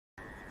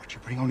Did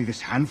you bring only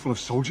this handful of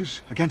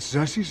soldiers against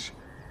Xerxes?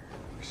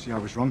 You see, I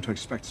was wrong to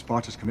expect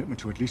Sparta's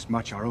commitment to at least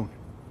match our own.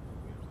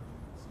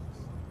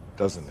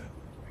 Doesn't it?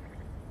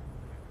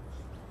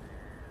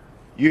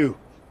 You,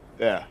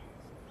 there.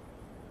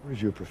 What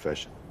is your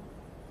profession?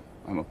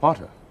 I'm a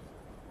potter,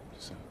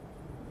 sir.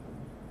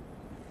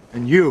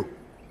 And you,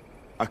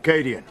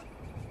 Arcadian,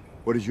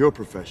 what is your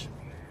profession?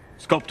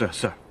 Sculptor,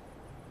 sir.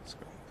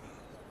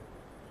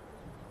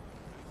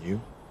 You?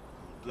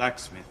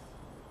 Blacksmith.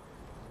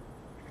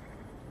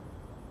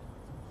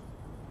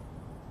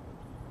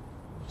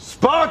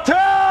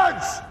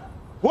 Spartans!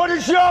 What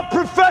is your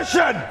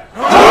profession?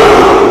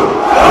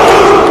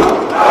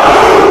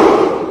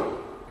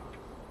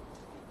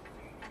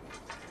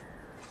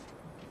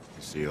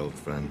 You see, old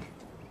friend,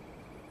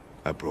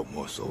 I brought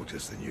more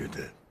soldiers than you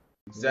did.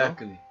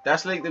 Exactly.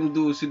 That's like them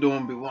dudes who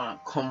don't be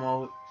want to come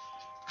out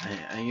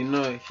and you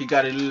know he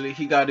got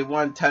the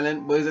one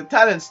talent, but it's a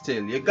talent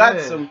still. You got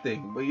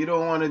something, but you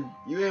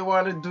ain't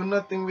want to do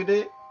nothing with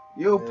it.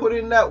 You put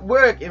in that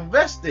work,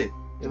 invest in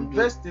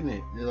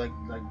it. They're like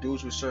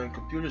dudes with certain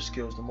computer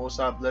skills. The Most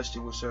High blessed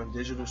you with certain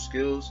digital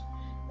skills,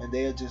 and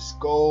they'll just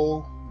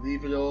go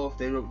leave it off.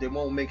 They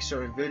won't make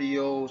certain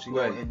videos, you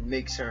know, and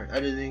make certain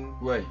editing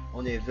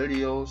on their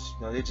videos.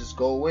 You know, they just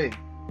go away.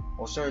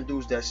 Or certain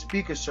dudes that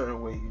speak a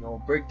certain way, you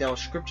know, break down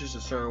scriptures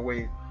a certain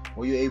way,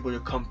 where you're able to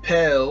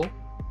compel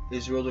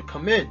Israel to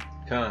come in.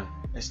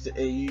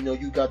 You know,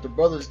 you got the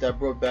brothers that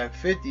brought back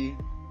 50.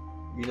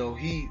 You know,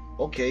 he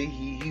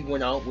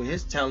went out with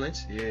his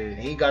talents, and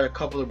he got a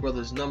couple of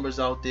brothers' numbers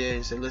out there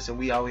and said, listen,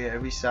 we out here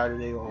every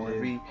Saturday or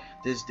every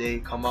this day,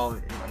 come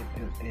out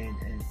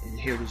and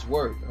hear this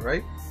word. All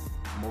right,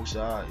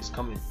 Moshe is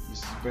coming.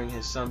 He's bringing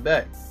his son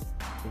back.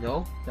 You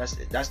know, that's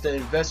the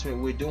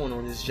investment we're doing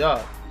on this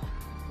job.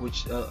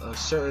 Which the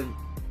certain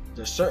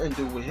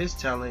dude with his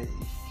talent,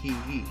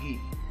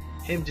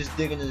 him just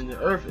digging in the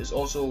earth is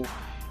also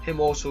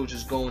him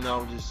just going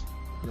out, just,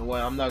 you know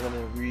what, I'm not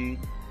gonna read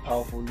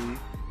powerfully,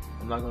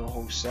 I'm not gonna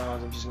hold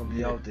sounds, I'm just gonna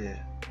be out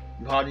there.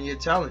 You harden your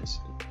talents,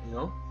 you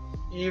know.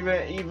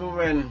 Even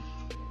when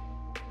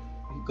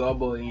you go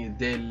about in your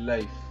daily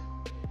life,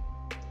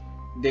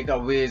 they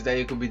got ways that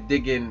you could be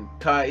digging.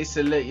 Cause it's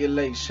to let your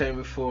light shine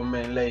before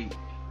men. Like,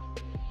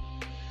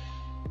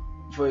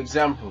 for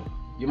example,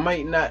 you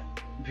might not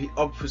be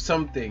up for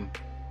something.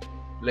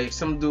 Like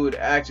some dude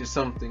asks you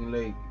something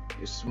like,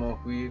 you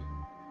smoke weed?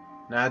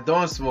 Now I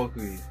don't smoke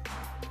weed.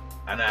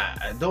 And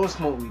I don't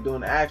smoke weed.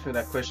 Don't ask me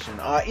that question.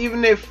 Or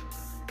even if,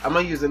 I'm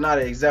gonna use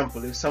another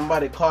example. If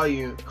somebody calling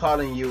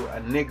you a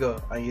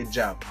nigga on your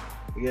job,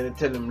 you gotta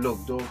tell them,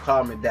 look, don't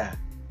call me that.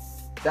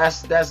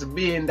 That's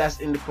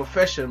in the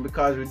profession,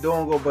 because we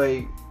don't go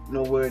by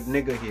no word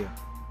nigga here.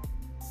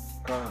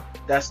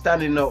 That's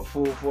standing up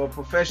for a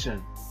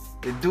profession.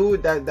 The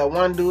dude, that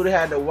one dude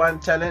had the one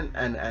talent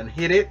and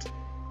hit it.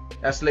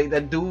 That's like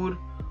that dude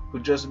who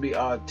just be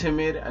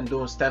timid and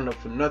don't stand up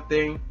for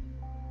nothing,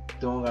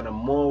 don't got no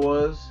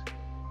morals,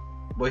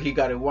 but he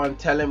got a one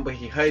talent, but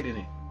he hiding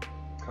it.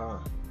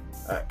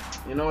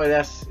 You know what?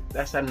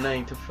 That's a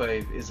 9 to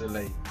 5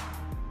 Israelite.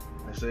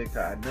 That's like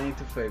a 9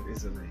 to 5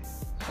 Israelite.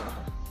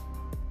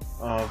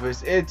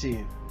 Verse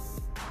 18.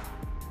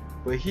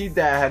 But he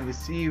that had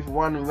received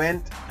one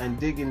went and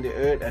dig in the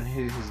earth and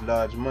hid his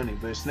large money.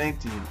 Verse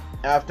 19.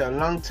 After a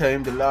long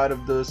time the Lord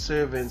of those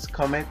servants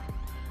cometh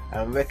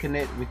and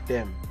reckoneth with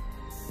them.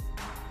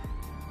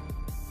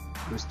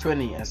 Verse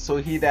 20. And so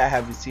he that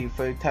had received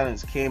 5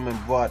 talents came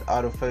and brought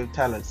out of 5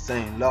 talents,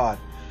 saying, Lord,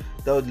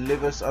 thou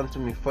deliverest unto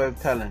me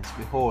 5 talents.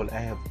 Behold, I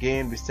have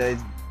gained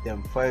besides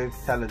them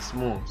 5 talents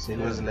more. So it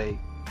was like,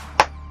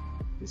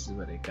 this is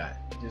what I got.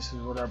 This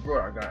is what I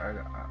brought.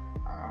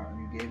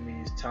 You gave me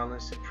these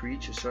talents to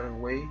preach a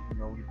certain way. You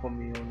know, you put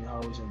me on the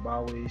highways and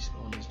byways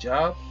on this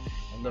job.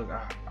 And look,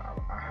 I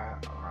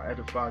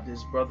edified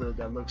this brother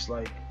that looks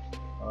like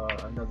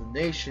another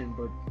nation,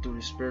 but through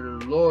the Spirit of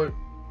the Lord,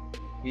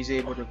 he's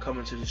able to come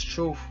into this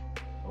truth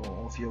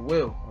of your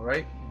will. All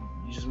right,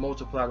 you just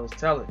multiply those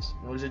talents.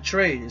 You know, it's a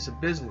trade, it's a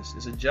business,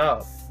 it's a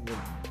job. You know,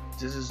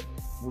 this is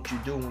what you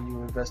do when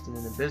you're investing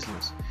in a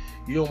business.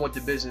 You don't want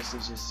the business to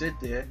just sit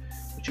there,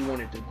 but you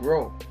want it to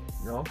grow.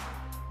 You know.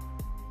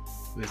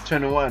 Verse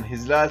 21.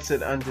 His Lord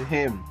said unto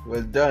him,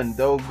 Well done,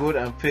 thou good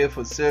and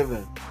faithful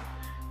servant.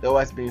 Thou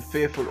hast been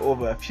faithful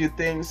over a few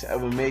things, I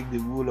will make thee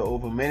ruler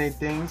over many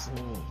things.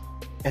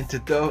 Enter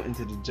thou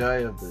into the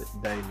joy of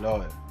thy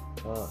Lord.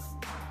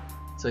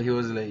 So he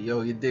was like, yo,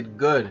 you did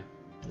good.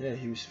 Yeah,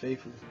 he was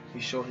faithful. He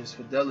showed his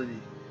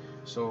fidelity.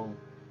 So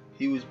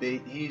he's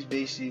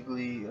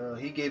basically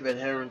he gave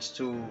adherence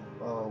to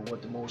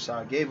what the Most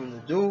High gave him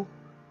to do,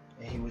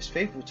 and he was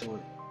faithful to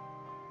it.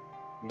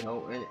 You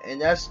know,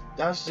 and that's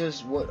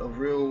just what a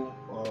real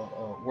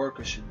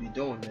worker should be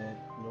doing, man.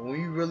 You know, when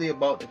you're really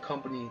about the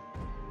company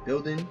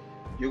building,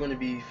 you're gonna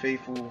be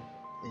faithful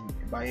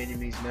by any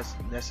means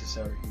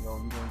necessary. You know,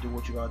 you're gonna do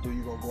what you gotta do.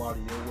 You're gonna go out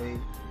of your way.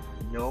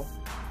 You know,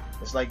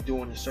 it's like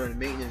doing a certain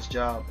maintenance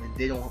job, and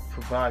they don't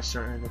provide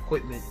certain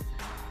equipment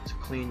to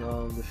clean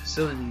the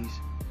facilities.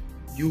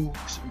 You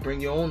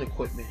bring your own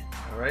equipment.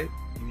 All right,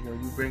 you you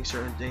know, you bring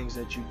certain things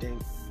that you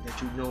think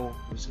that you know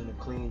is gonna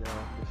clean the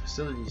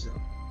facilities up.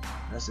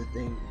 That's the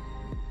thing.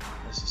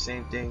 That's the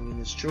same thing in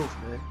this truth,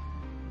 man.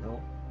 You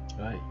know.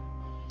 Right.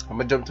 I'm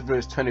gonna jump to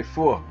verse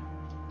 24.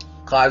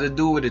 Cause to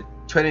do with the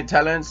 20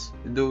 talents,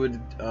 to do with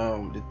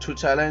the 2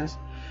 talents,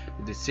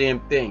 the same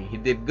thing. He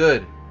did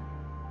good.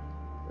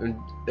 And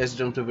let's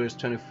jump to verse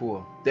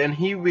 24. Then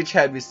he which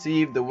had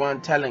received the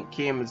 1 talent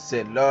came and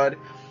said, Lord,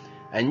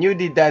 I knew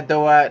thee that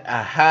thou art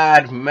a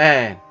hard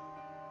man,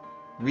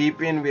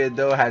 reaping where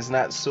thou hast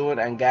not sown,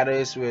 and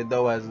gatherest where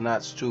thou hast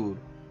not strewed.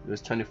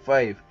 Verse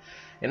 25.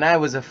 And I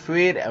was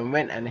afraid, and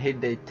went and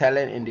hid thy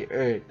talent in the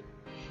earth.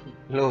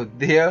 Lo,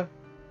 there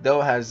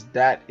thou hast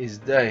that is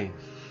thine.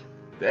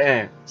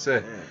 Damn,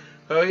 sir.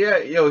 Oh yeah,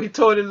 yo, he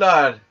told the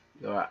Lord,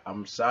 yo,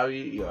 I'm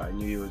sorry, yo, I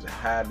knew he was a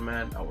hard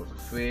man, I was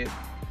afraid.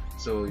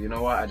 So you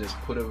know what, I just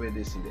put away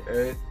this in the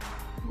earth.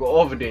 Go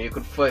over there, you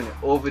could find it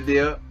over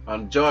there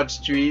on George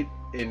Street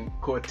in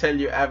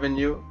Cortelio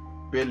Avenue,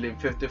 building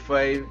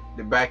 55,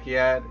 the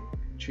backyard,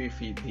 3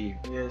 feet deep.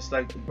 Yeah, it's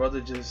like the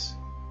brother just,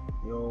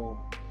 yo,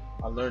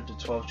 I learned the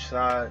 12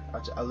 side.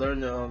 I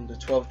learned the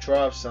 12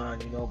 tribe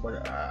sign, you know,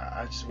 but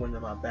I just went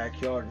in my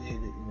backyard and hit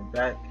it in the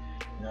back,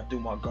 and I threw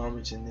my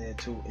garments in there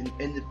too.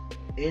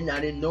 And I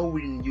didn't know we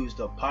didn't use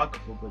the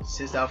Apocrypha, but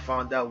since I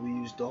found out we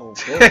used the whole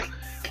book,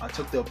 I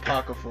took the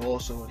Apocrypha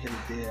also and hit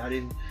it there. I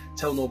didn't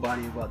tell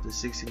nobody about the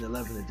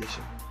 1611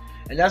 edition.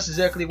 And that's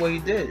exactly what he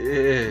did.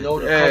 Yeah, you know,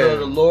 the color of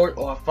the Lord,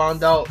 or I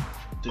found out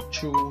the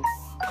true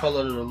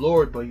color of the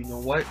Lord, but you know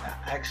what?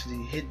 I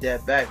actually hid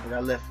that back, but I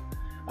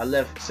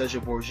left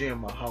Cedric Borgia in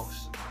my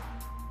house.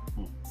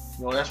 You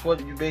know, that's what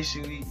you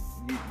basically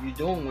you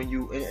doing when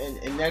you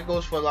and that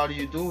goes for a lot of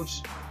you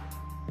dudes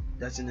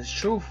that's in this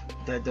truth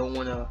that don't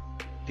want to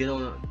get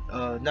on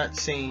not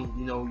saying,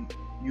 you know,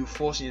 you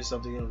forcing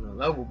yourself to get on a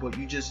level, but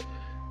you just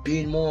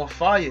being more on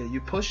fire, you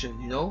pushing,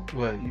 you know,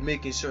 right. You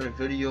making certain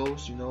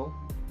videos, you know,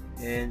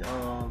 and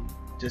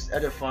just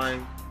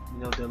edifying,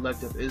 you know, the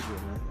elect of Israel,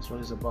 man. That's what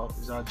it's about.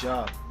 It's our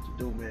job to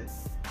do, man.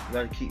 You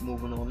gotta keep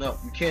moving on up.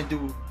 You can't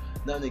do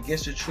nothing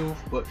against the truth,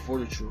 but for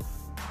the truth,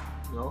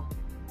 you know.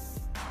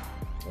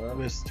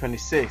 Verse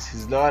 26.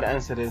 His Lord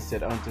answered and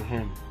said unto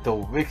him,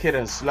 Thou wicked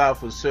and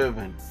slothful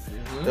servant,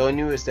 thou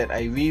knewest that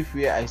I reap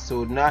where I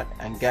sowed not,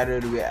 and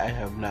gathered where I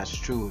have not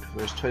strewed.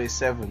 Verse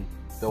 27.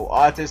 Thou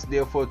oughtest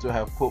therefore to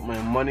have put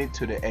my money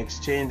to the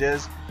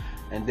exchangers,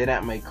 and then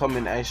at my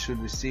coming I should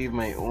receive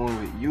my own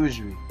with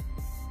usury.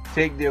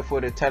 Take therefore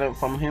the talent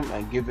from him,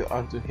 and give it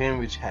unto him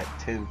which had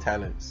 10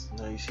 talents.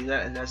 Now you see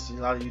that, and that's a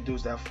lot of you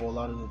dudes that fall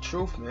out of the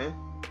truth, man.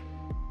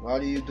 A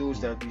lot of you dudes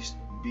that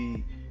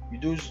be you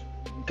dudes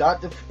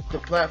got the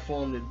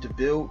platform to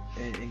build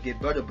and get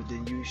better, but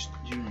then you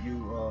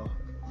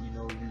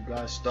know, you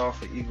guys starve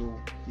for ego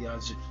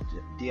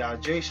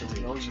dehydration.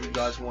 You know, you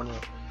guys want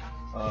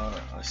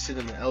to sit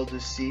in the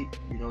elder's seat.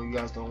 You know, you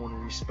guys don't want to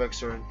respect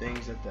certain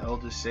things that the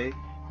elders say,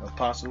 the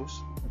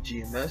apostles,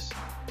 GMS,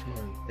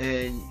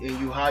 and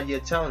you hide your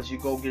talents. You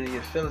go get in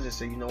your feelings and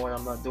say, you know what,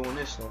 I'm not doing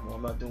this no more,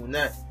 I'm not doing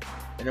that,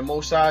 and the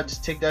Most High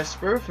just take that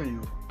spirit from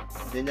you.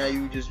 Then now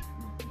you just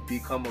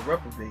become a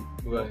reprobate,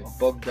 right. A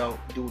bugged out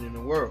dude in the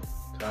world.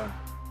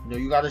 You know,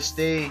 you gotta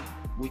stay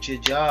with your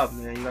job,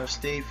 man. You gotta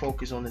stay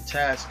focused on the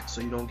task so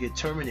you don't get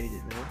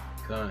terminated,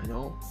 man. You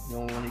know, you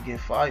don't want to get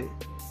fired.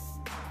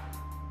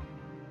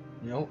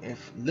 You know, and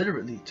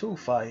literally too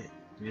fired.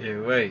 Yeah,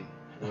 right.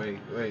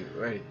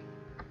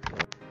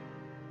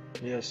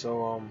 Yeah,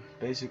 so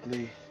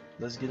basically,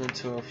 let's get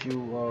into a few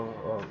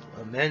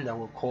men that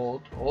were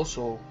called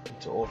also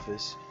into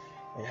office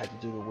and had to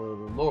do the will of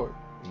the Lord.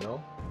 You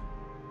know,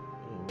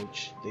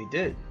 which they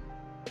did.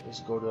 Let's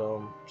go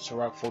to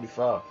Sirach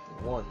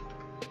 45:1.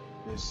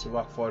 This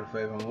Sirach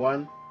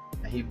 45:1.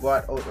 And he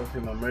brought out of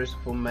him a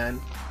merciful man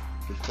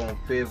to find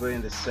favor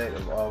in the sight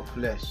of all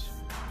flesh,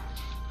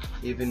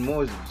 even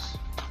Moses,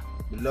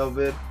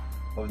 beloved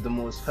of the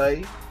Most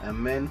High, and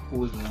men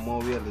whose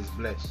memorial is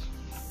blessed.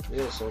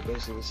 Yeah, so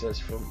basically it says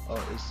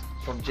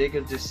from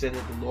Jacob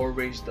descended, the Lord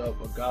raised up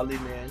a godly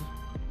man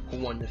who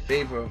won the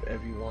favor of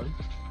everyone,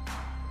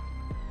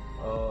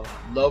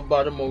 loved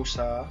by the Most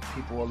High,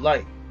 people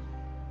alike.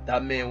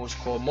 That man was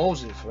called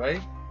Moses,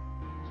 right?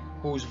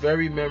 Whose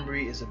very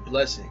memory is a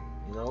blessing,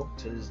 you know,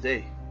 to this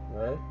day,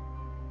 right?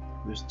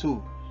 Verse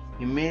 2.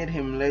 He made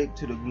him like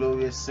to the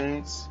glorious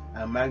saints,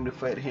 and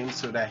magnified him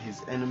so that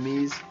his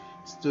enemies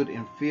stood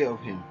in fear of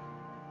him.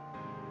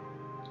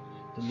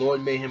 The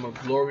Lord made him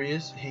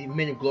glorious. He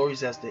made him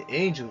glorious as the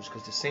angels,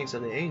 because the saints are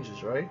the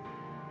angels, right?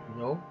 You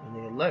know, and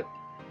they elect.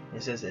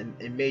 It says, and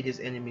made his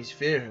enemies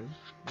fear him.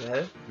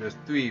 Right? Verse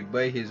 3.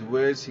 By his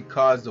words he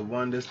caused the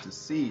wonders to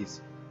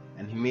cease,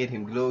 and he made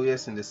him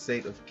glorious in the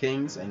sight of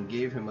kings, and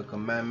gave him a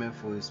commandment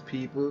for his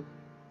people,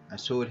 and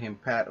showed him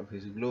part of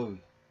his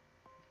glory.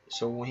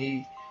 So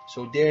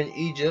there in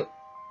Egypt,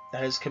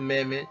 at his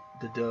commandment,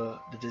 the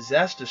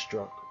disaster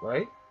struck,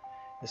 right?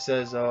 It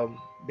says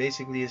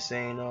basically it's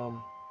saying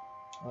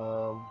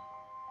the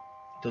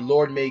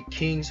Lord made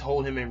kings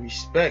hold him in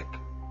respect.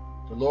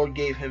 The Lord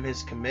gave him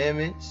his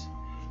commandments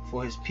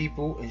for his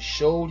people, and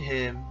showed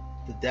him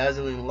the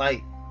dazzling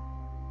light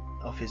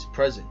of his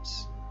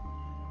presence.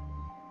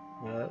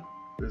 Yeah.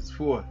 Verse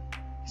 4.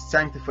 He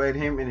sanctified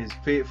him in his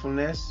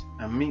faithfulness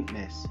and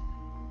meekness,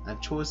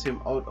 and chose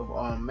him out of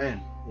all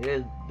men. Yeah,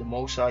 the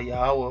Most High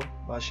Yahweh,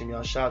 Bashem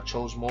Yahshua,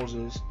 chose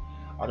Moses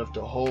out of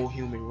the whole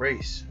human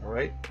race,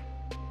 alright?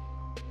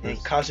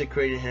 And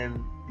consecrated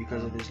him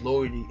because of his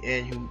loyalty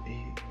and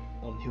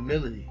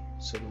humility.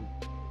 So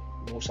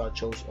the Most High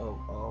chose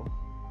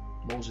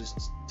Moses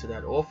to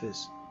that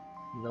office,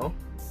 you know,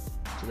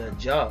 to that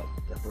job,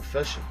 that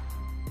profession.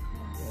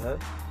 Yeah.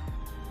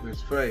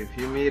 Verse 5.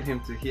 He made him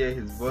to hear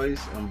his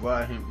voice and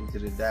brought him into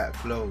the dark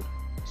cloud.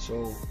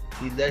 So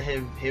he let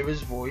him hear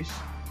his voice.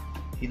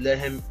 He let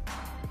him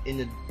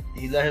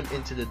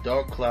into the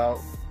dark cloud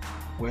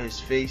where his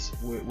face,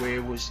 where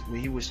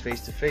he was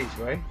face to face,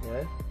 right?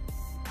 Yeah.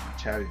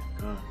 Chariot.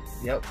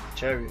 Yep,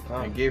 chariot.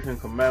 And gave him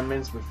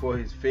commandments before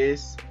his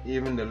face,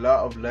 even the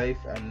law of life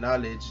and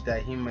knowledge,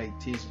 that he might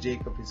teach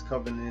Jacob his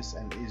covenants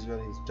and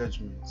Israel his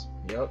judgments.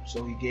 Yep.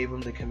 So he gave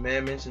him the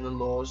commandments and the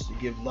laws to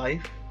give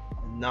life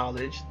and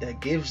knowledge,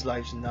 that gives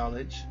life and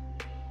knowledge,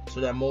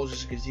 so that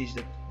Moses could teach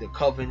the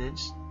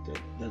covenants,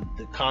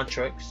 the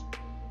contracts,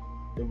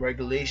 the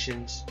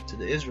regulations to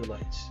the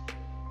Israelites.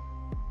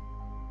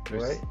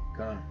 Right?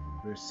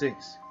 Verse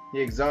 6.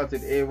 He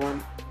exalted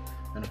Aaron,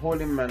 an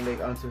holy man like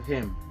unto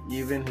him,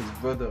 even his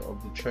brother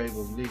of the tribe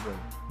of Levi.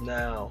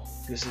 Now,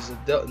 this is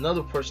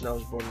another person that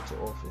was brought into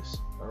office.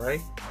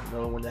 Alright?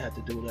 Another one that had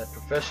to do with that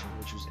profession,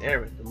 which was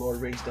Aaron. The Lord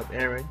raised up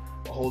Aaron,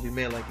 a holy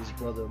man like his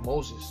brother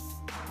Moses,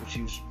 which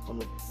he was from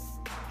the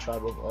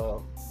tribe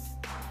of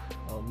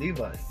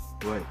Levi.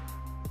 Right.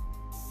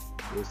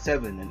 Verse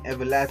 7. An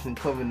everlasting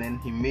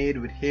covenant he made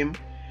with him,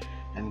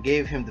 and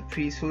gave him the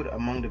priesthood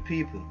among the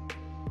people.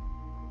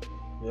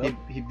 Yep.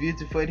 He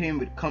beautified him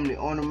with comely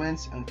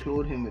ornaments and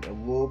clothed him with a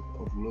robe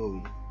of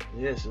glory.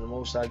 Yes, and the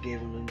Most High gave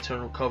him an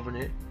eternal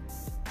covenant.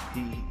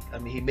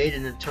 He made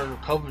an eternal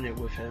covenant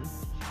with him,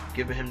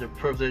 giving him the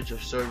privilege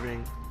of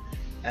serving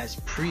as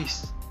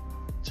priest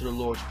to the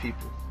Lord's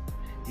people.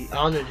 He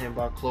honored him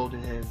by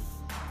clothing him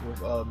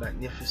with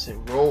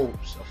magnificent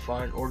robes of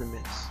fine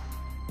ornaments.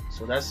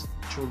 So that's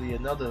truly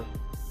another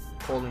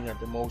calling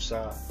that the Most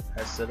High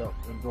has set up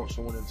and brought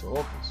someone into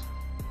office.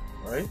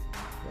 Right?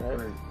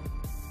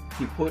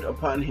 He put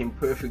upon him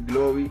perfect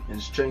glory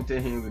and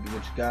strengthened him with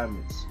rich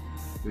garments,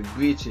 with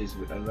breeches,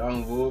 with a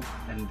long robe,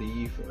 and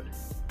the ephod.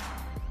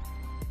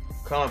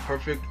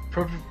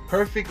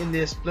 Perfect in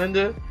their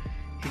splendor.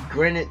 He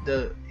granted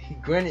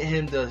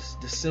him the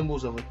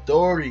symbols of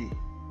authority.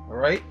 All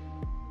right,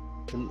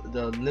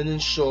 the linen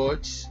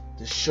shorts,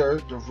 the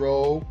shirt, the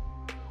robe,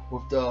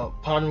 with the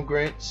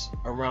pomegranates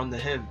around the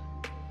hem.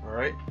 All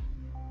right.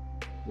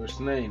 Verse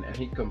 9. And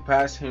he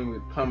compassed him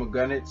with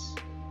pomegranates,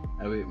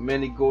 and with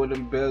many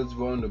golden bells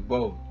round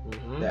about,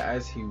 that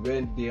as he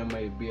went there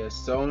might be a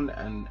sound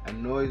and a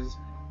noise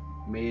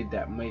made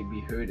that might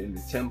be heard in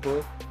the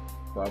temple,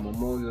 for a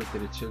memorial to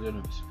the children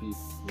of his people.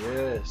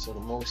 Yeah, so the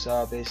Most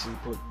High basically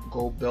put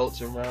gold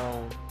belts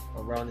around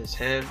his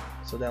hem,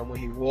 so that when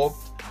he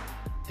walked,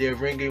 their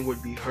ringing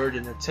would be heard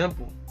in the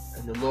temple,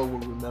 and the Lord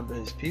would remember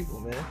his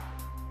people, man.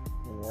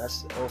 And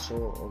that's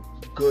also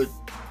a good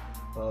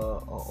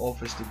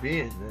office to be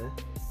in, man.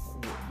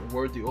 A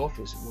worthy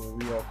office where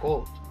we are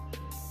called.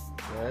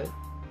 Right.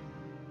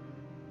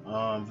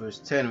 Verse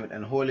 10. With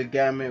an holy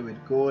garment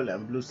with gold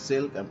and blue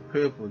silk and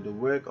purple, the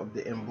work of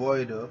the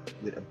embroiderer,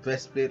 with a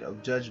breastplate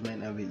of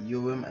judgment, and with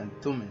Urim and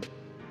Thummim.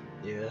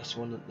 Yeah, that's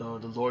when the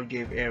Lord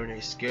gave Aaron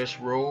a scarce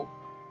robe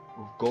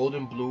with gold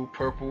and blue,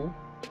 purple,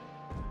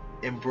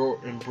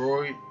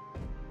 embroidery,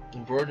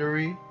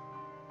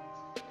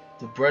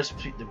 the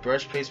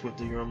breastplate with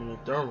the Urim and the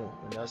Thummim,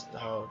 and that's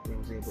how he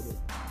was able to,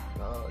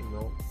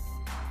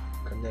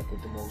 connect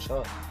with the Most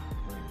High.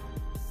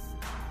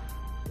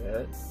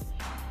 Yeah.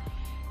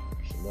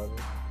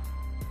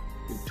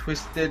 With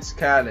twisted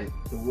scarlet,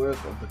 the work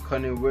of the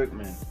cunning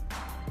workman,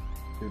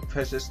 with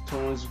precious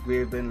stones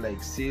graven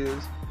like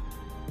seals,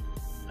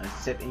 and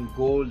set in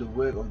gold the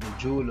work of the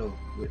jeweler,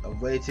 with a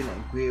writing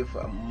engraved for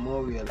a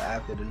memorial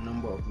after the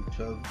number of the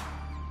 12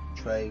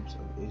 tribes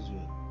of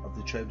Israel.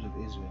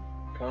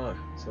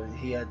 So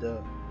he had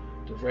the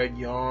red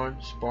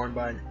yarn spun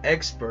by an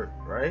expert,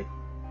 right?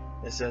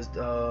 It says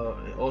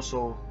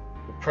also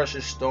the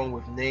precious stone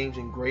with names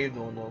engraved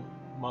on them,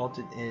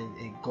 mounted in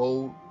a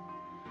gold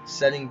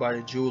setting by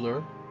the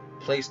jeweler,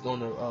 placed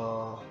on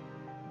the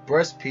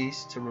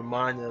breastpiece to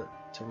remind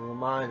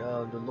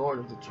the Lord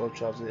of the 12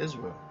 tribes of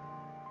Israel.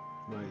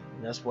 Right,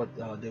 and that's what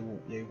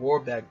they wore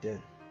back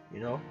then,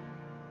 and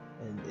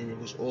it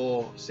was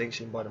all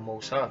sanctioned by the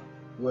Most High.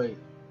 Right.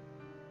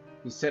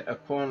 He set a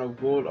crown of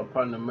gold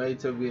upon the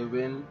mitre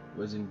wherein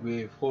was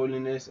engraved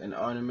holiness and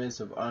ornaments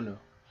of honor.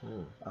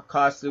 A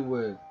costly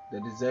work,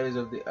 the desires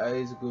of the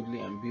eyes goodly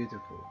and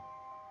beautiful.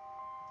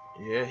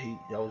 Yeah,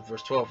 that was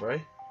verse 12,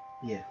 right?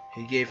 Yeah.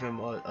 He gave him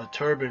a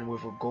turban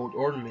with a gold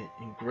ornament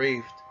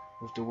engraved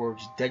with the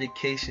words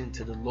dedication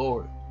to the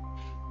Lord.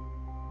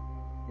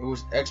 It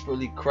was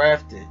expertly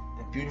crafted,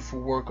 a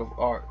beautiful work of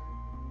art.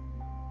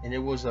 and it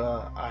was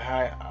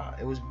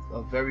it was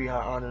a very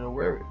high honor to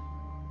wear it.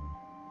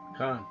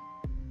 Khan.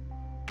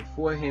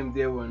 Before him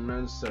there were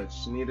none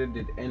such, neither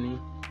did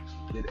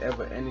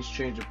ever any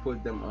stranger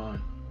put them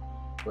on,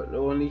 but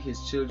only his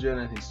children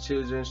and his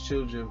children's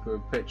children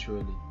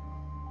perpetually.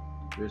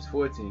 Verse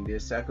 14, their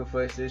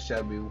sacrifices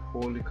shall be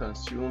wholly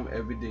consumed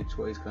every day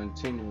twice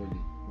continually.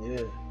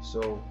 Yeah,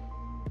 so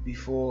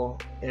before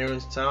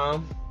Aaron's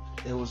time,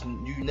 there was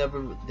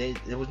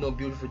no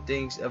beautiful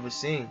things ever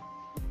seen.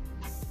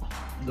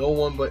 No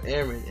one but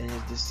Aaron and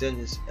his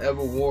descendants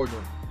ever wore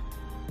them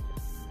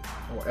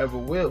or ever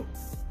will.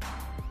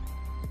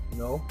 You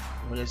know,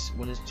 when it's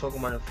talking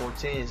about in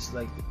 14, it's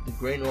like the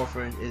grain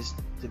offering is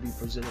to be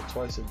presented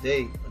twice a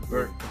day and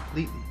burnt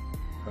completely.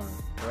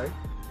 Right?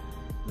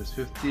 Verse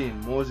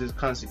 15, Moses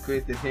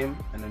consecrated him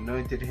and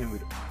anointed him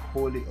with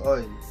holy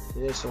oil.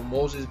 Yeah, so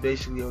Moses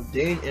basically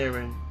ordained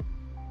Aaron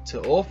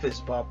to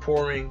office by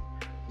pouring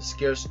the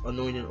scarce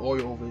anointing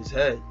oil over his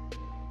head.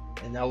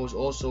 And that was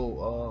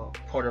also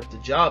part of the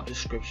job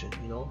description,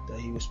 you know, that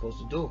he was supposed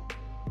to do.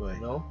 Right.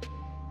 You know?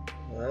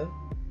 Right?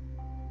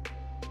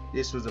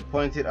 This was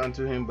appointed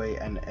unto him by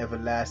an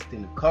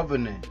everlasting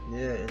covenant.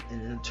 Yeah,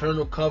 an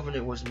eternal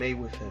covenant was made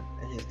with him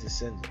and his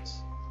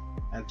descendants.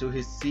 And to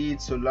his seed,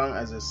 so long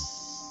as the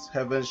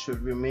heavens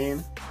should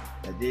remain,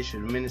 that they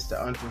should minister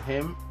unto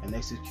him and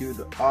execute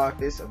the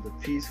office of the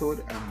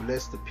priesthood and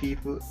bless the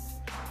people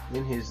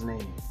in his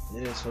name.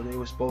 Yeah, so they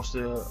were supposed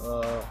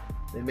to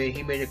he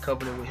made a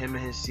covenant with him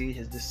and his seed,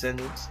 his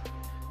descendants,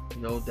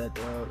 you know, that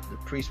the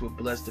priest would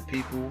bless the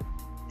people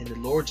in the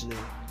Lord's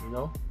name, you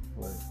know.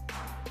 Right.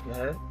 Go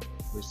ahead.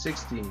 Verse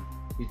 16,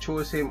 he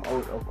chose him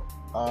out of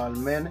all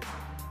men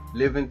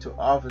living to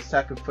offer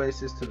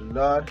sacrifices to the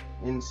Lord,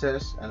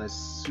 incense and a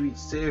sweet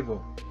savor.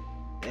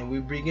 And we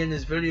begin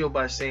this video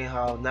by saying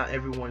how not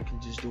everyone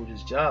can just do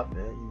this job,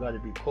 man. You got to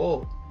be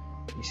called.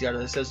 You see how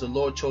it says the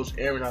Lord chose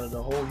Aaron out of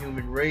the whole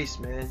human race,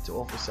 man, to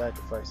offer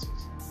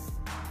sacrifices.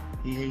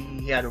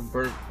 He had him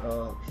burn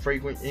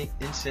fragrant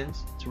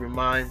incense to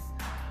remind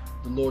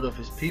the Lord of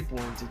his people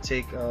and to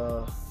take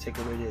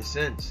away their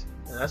sins.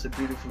 And that's a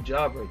beautiful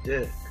job right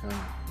there. You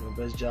know,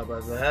 best job I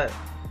ever had.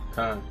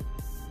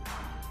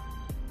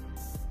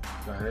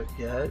 Go ahead.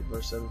 Yeah,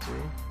 verse 17.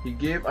 He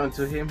gave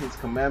unto him his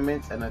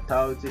commandments and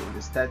authority in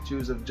the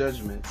statutes of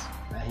judgments,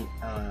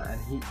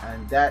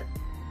 and that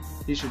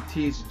he should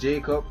teach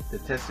Jacob the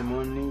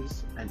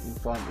testimonies and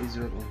inform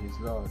Israel in his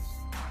laws.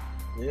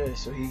 Yeah,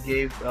 so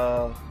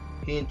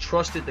he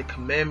entrusted the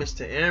commandments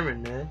to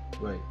Aaron, man.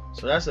 Right.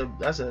 So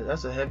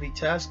that's a heavy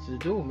task to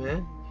do,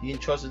 man. He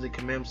entrusted the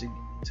commandments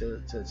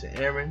to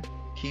Aaron,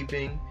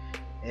 keeping,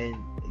 and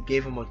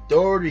gave him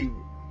authority.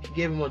 He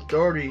gave him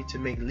authority to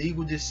make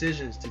legal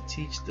decisions, to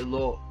teach the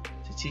law,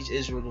 to teach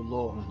Israel the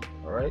law.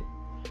 All right.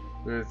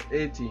 Verse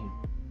 18.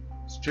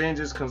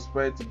 Strangers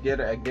conspired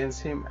together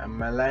against him and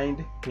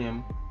maligned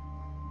him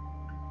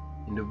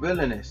in the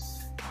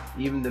wilderness,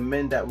 even the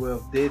men that were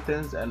of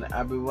Dathan's and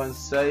Abiram's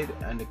side,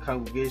 and the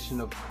congregation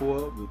of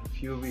Korah with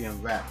fury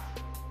and wrath.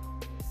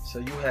 So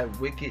you had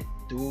wicked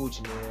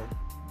dudes, man.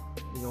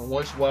 You know,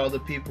 once while the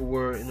people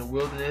were in the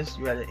wilderness,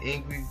 you had an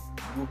angry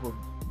group of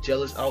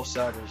jealous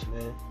outsiders,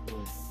 man,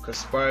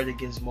 conspired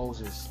against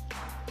Moses,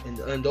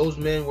 and those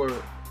men were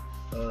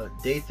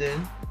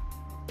Dathan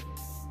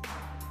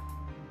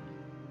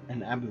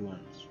and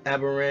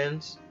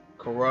Abiram's,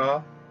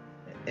 Korah,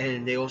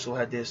 and they also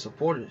had their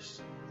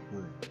supporters.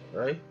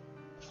 Right?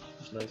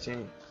 Verse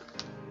 19.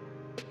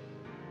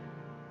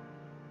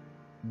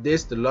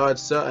 This the Lord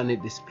saw, and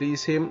it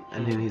displeased him,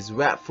 and in his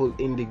wrathful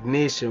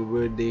indignation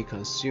were they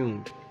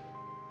consumed.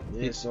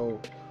 Yeah,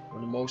 so when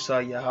the Most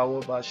High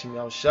Yahweh Bashim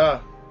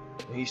Yahushua,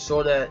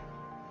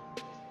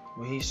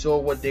 when he saw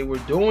what they were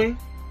doing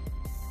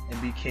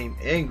and became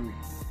angry,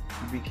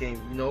 he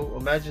became, you know,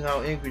 imagine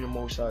how angry the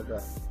Most High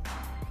got.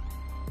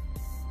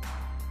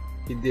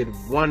 He did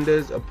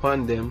wonders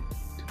upon them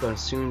to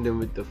consume them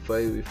with the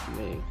fiery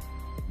flame.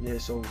 Yeah,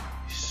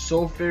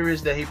 so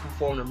furious that he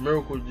performed a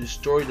miracle to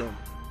destroy them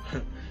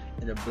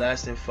in a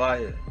blasting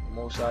fire. The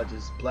Most High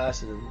just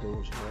blasted them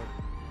dudes, man.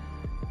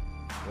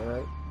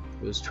 Alright.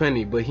 Verse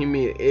 20, but he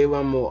made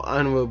Aaron more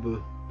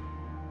honorable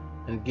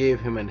and gave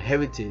him an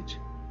heritage,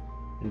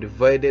 and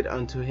divided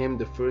unto him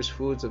the first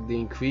fruits of the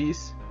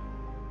increase.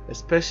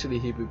 Especially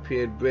he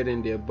prepared bread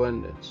in the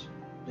abundance.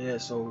 Yeah,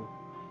 so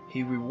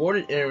he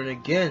rewarded Aaron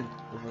again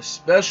with a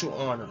special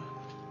honor.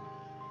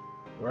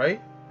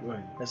 Right?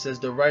 Right. That says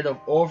the right of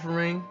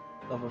offering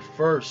of the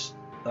first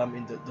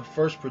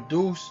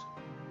produce,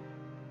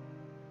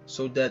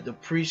 so that the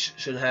priest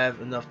should have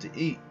enough to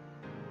eat.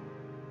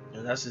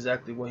 And that's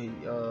exactly what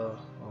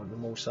the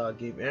Most High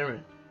gave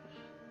Aaron.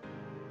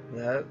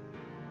 Yeah.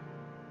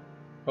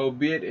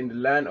 Howbeit in the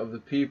land of the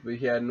people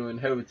he had no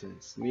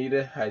inheritance,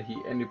 neither had he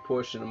any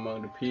portion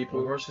among the people.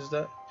 What verse is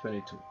that?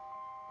 22.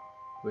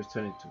 Verse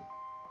 22.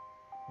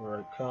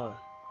 Alright, Khan.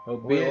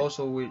 Howbeit,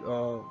 also with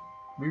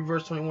read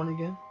verse 21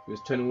 again.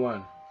 Verse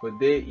 21. For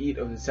they eat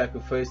of the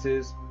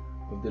sacrifices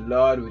of the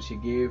Lord which he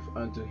gave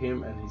unto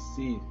him and his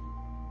seed.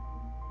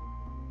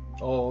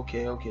 Oh,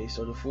 okay.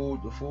 So the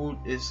food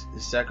is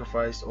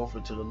sacrificed,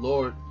 offered to the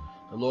Lord.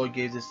 The Lord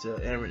gave this to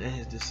Aaron and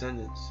his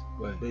descendants.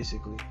 Right.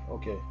 Basically.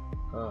 Okay.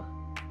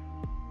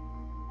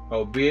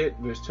 Howbeit,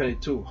 verse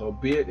 22,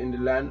 howbeit in the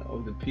land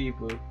of the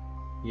people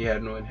he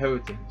had no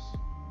inheritance,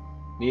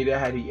 neither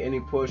had he any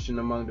portion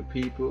among the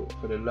people,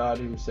 for the Lord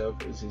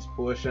himself is his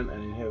portion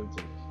and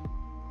inheritance.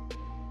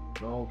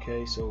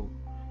 Okay, so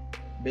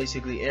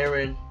basically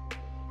Aaron,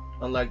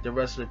 unlike the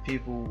rest of the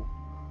people,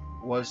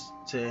 was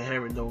to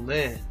inherit no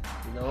land,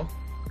 you know?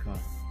 Okay.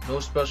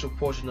 No special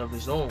portion of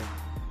his own.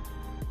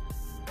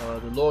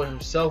 The Lord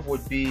himself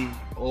would be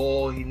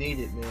all he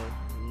needed, man.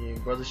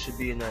 And brothers should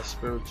be in that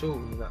spirit too,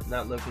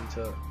 not looking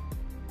to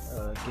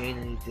gain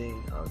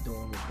anything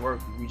doing this work.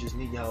 We just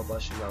need Yahweh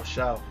Shal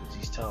Shal because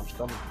these times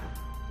coming.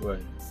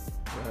 Right.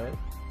 Right.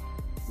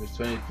 Verse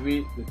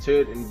 23, the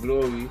third in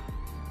glory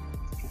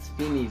is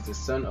Phinehas, the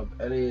son of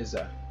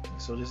Eleazar.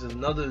 So this is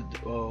another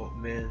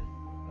man,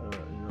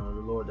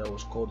 the Lord that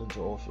was called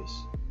into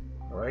office.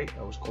 All right,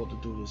 that was called to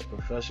do this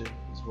profession,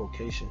 this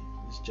vocation,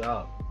 this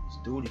job, this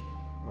duty.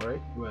 All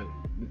right. Right.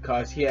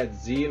 Because he had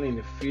zeal in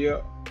the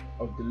fear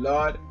of the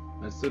Lord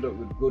and stood up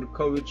with good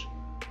courage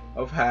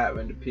of heart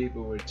when the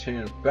people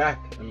returned back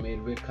and made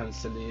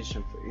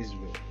reconciliation for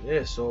Israel.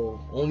 Yeah, so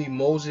only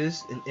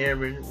Moses and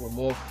Aaron were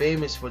more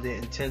famous for their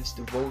intense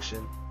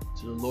devotion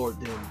to the Lord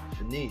than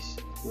Phinehas,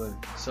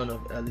 son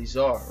of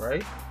Eleazar,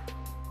 right?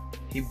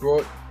 He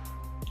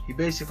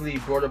basically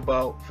brought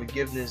about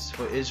forgiveness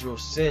for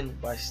Israel's sin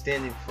by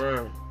standing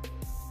firm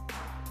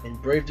and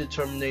brave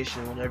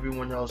determination when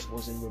everyone else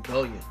was in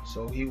rebellion.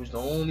 So he was the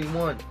only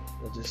one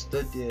that just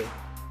stood there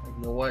like,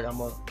 you know what, I'm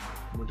gonna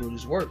do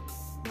this work.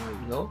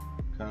 You know?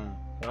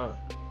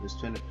 Verse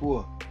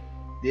 24.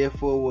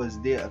 Therefore was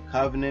there a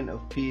covenant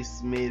of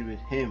peace made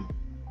with him,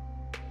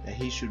 that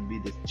he should be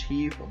the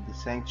chief of the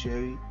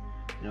sanctuary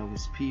and of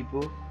his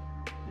people,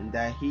 and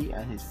that he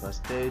and his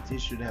posterity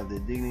should have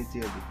the dignity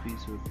of the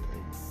priesthood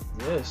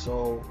forever. Yeah,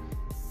 so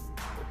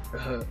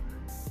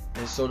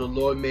and so the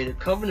Lord made a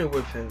covenant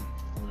with him,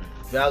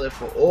 valid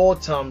for all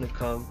time to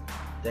come,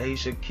 that he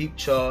should keep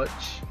charge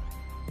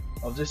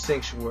of the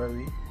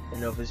sanctuary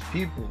and of his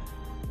people.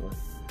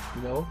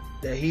 You know,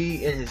 that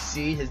he and his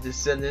seed, his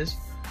descendants,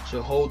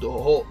 should hold the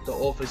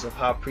office of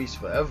high priest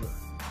forever.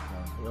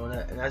 You know,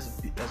 and that's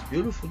a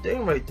beautiful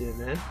thing right there,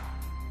 man.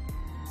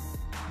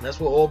 And that's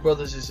what all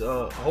brothers is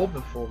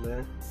hoping for,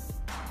 man.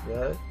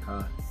 Yeah.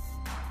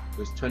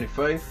 Verse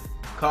 25.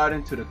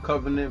 According to the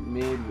covenant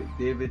made with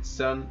David,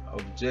 son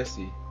of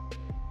Jesse,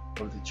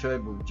 of the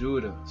tribe of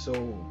Judah. So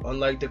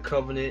unlike the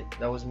covenant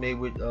that was made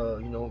with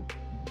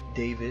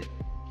David,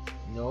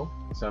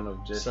 son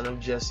of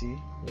Jesse,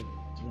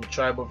 the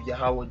tribe of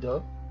Yahweh,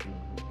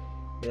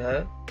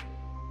 yeah,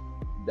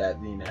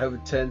 that the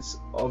inheritance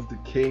of the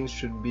king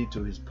should be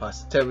to his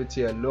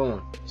posterity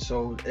alone.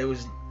 So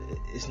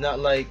it's not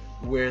like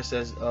where it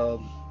says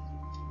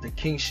the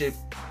kingship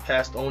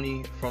passed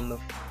only from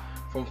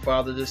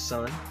father to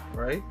son,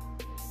 right?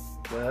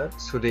 Yeah.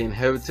 So the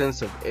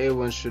inheritance of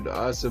Aaron should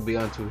also be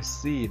unto his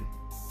seed.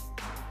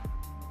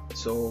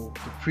 So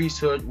the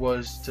priesthood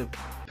was to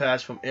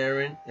pass from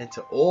Aaron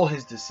into all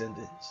his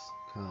descendants.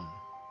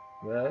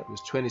 Right.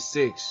 Verse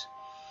 26.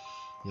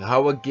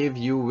 Yahweh give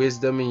you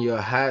wisdom in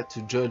your heart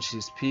to judge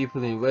his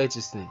people in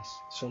righteousness.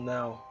 So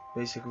now,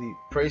 basically,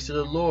 praise to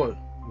the Lord.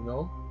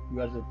 You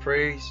got to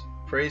praise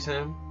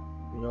him.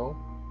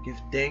 Give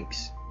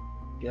thanks.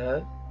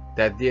 Yeah.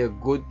 That their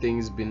good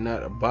things be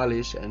not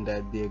abolished, and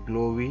that their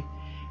glory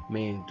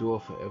may endure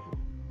forever.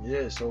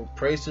 Yeah. So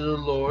praise to the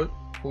Lord,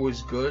 who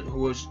is good,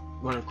 who is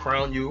going to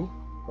crown you,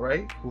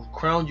 right? Who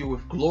crowned you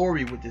with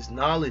glory, with this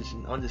knowledge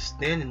and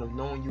understanding of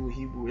knowing you a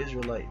Hebrew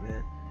Israelite,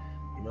 man.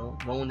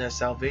 Knowing that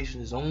salvation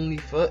is only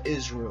for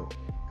Israel,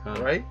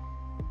 right?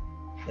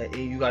 That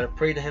you got to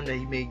pray to him that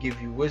he may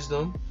give you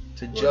wisdom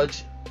to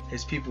judge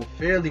his people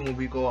fairly when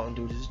we go out and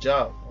do this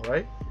job, all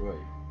right? Right.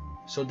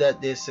 So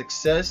that their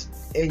success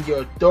and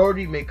your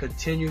authority may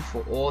continue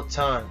for all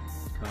time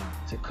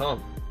to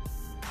come.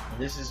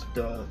 And this is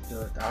the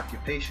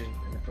occupation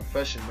and the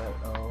profession that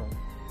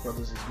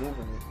brothers is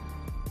moving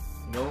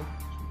in.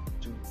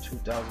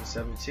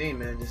 2017,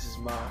 man, this is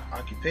my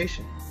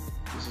occupation.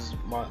 This is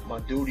my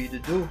duty to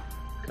do.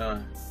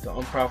 The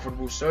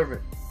unprofitable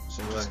servant.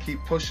 So just keep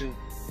pushing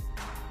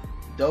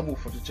double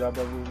for the job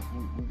that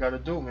we gotta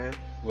do, man.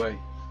 Right.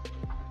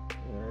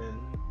 And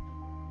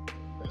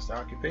that's the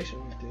occupation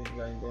right there. You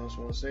got anything else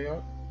you want to say,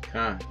 y'all?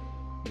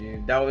 Yeah,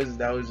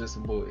 that was just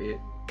about it.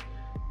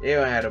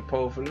 Aaron had a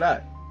powerful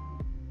lot.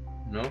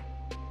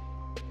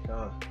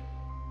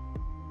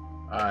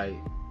 Alright.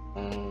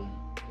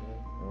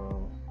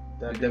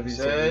 That being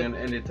said,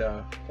 end it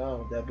off.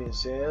 That being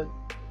said,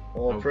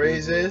 all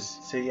praises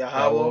to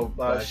Yahweh,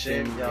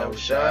 Ba'Shem,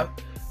 Yahushua.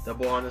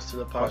 Double honors to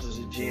the apostles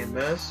of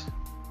GMS.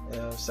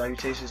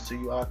 Salutations to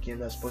you, Akim,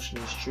 that's pushing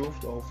this truth,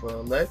 the hope for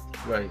elect.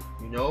 Right.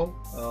 You know,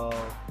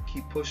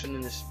 keep pushing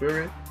in the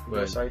spirit. You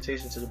know,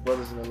 salutations to the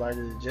brothers in the light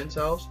of the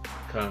Gentiles.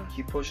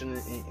 Keep pushing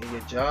in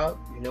your job.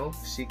 You know,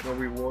 seek no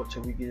reward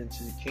till we get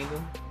into the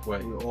kingdom.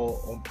 Right. We're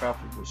all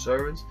unprofitable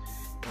servants.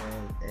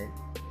 And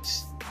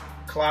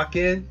clock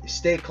in,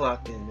 stay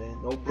clocked in,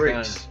 man. No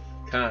breaks.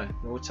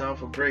 No time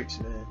for breaks,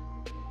 man.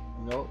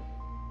 You know.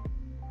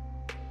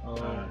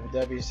 With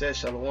that being said,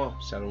 shalom.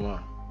 Shalom.